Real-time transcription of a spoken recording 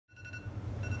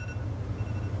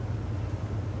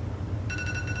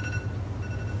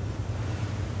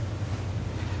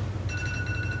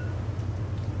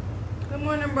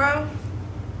Morning, bro.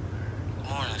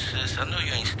 Morning, sis. I know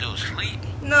you ain't still asleep.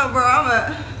 No, bro, I'm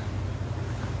up.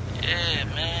 Yeah,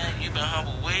 man. You been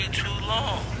humble way too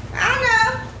long. I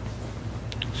know.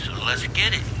 So let's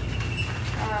get it.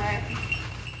 Alright.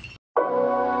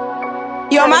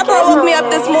 Yo, my bro woke me up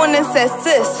this morning and said,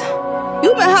 sis,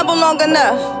 you been humble long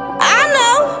enough. I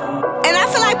know. And I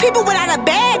feel like people without a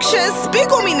bag should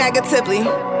speak on me negatively.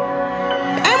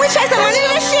 Ain't we chasing money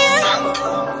this year?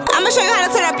 I'ma show you how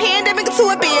to turn a pandemic into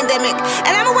a bandemic.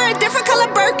 And I'ma wear a different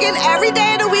color Birkin every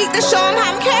day of the week to show them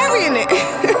how I'm carrying it.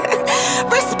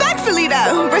 Respectfully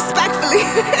though, respectfully.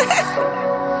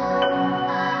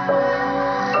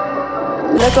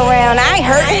 Look around, I ain't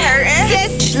hurting.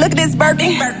 Sis, look at this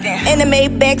Birkin. In the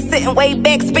Maybach, sitting way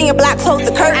back, spin your block, close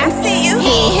the curtain. I see you. He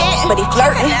ain't hitting, but he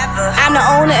flirting. I'm the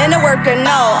owner and the worker,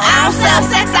 no. I don't sell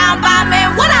sex, I don't buy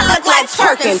men. What I look like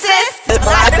twerking, sis?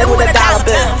 But I been with a dollar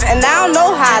bill, and I don't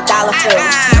know how a dollar feels.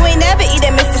 You ain't never eat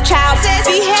at Mr. Child, sis.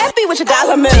 Be happy with your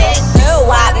 $1 bill. Real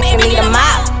wide, man, need a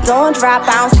mop. Don't drop,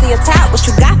 I don't see a top. What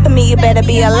you got for me, you better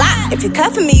be a lot. If you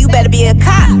cut for me, you better be a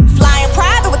cop. Flying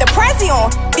private with the Prezi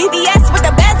on, BBS with the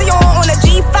Bezzy on a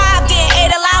G5, getting ate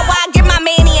a lot while I get my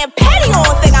mani and petty on.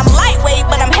 Think I'm lightweight,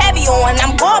 but I'm heavy on.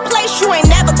 I'm going place you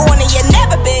ain't never going, and you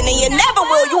never been, and you never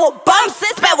will. You a bum,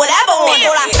 sis, bet whatever on.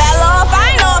 Thought I fell off,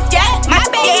 I ain't off yet. My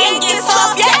baby ain't get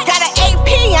soft yet. Got an AP,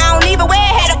 I don't even wear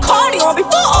a head of cardi on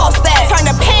before all set. Turn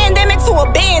the pandemic to a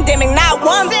bandemic, not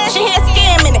one bitch in here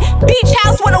scamming it. Beach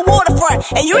house with a waterfront,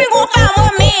 and you ain't gonna find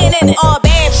one man in it. All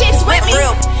bad chicks with me,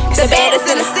 the baddest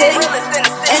in the city.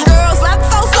 And girls love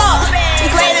so soft, I'm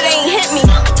glad it ain't hit me.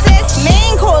 Sis,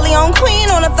 Ming, Corleone,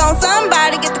 Queen on the phone.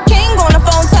 Somebody get the king on the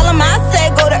phone. Tell him I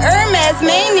said go to Hermes.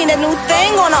 Ming need a new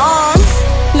thing on the arm.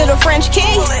 Little French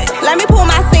king, let me pull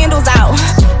my sandals out.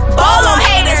 Ball on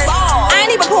haters, I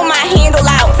ain't even pull my handle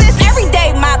out. Sis, every day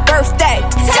my birthday.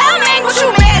 Tell Ming what you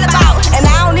mad about. And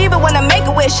I don't even wanna make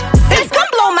a wish. Sis, come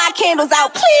blow my candles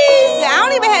out, please. Yeah, I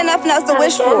don't even have nothing else to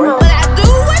wish for. But I do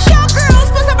wish y'all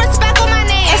girls put some respect on my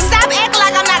name. And stop acting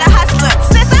like I'm not a hustler.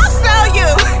 Sis, I'll sell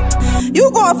you. You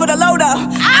going for the low though.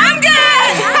 I'm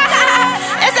good.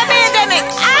 It's a pandemic,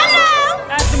 I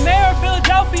know. As the mayor of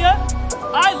Philadelphia,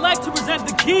 I'd like to present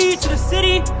the key to the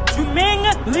city to Ming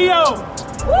Leone.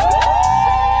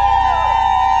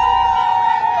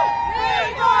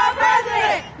 Ming for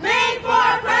president! Ming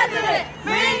for president!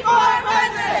 Ming for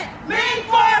president! Ming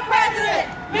for president!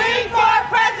 Ming for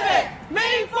president!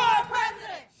 Ming for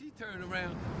president! She turned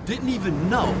around, didn't even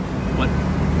know, but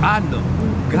I know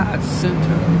God sent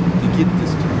her to get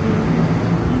this to me.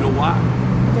 You know why?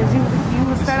 Because you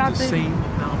would start out the same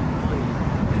amount of money,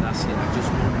 and I said I just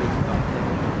want to make about that.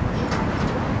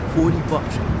 $40,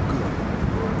 I'm good.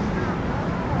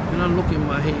 And I look in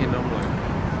my hand, I'm like,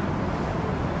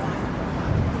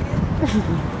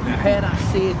 now had I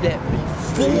said that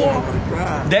before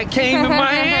that came in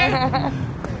my hand,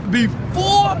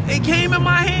 before it came in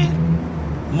my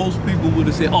hand, most people would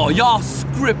have said, oh, y'all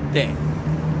script that.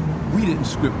 We didn't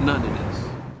script none of this.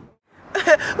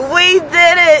 We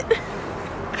did it.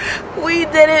 We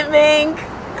did it, Ming.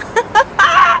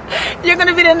 You're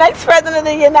gonna be the next president of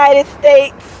the United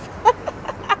States.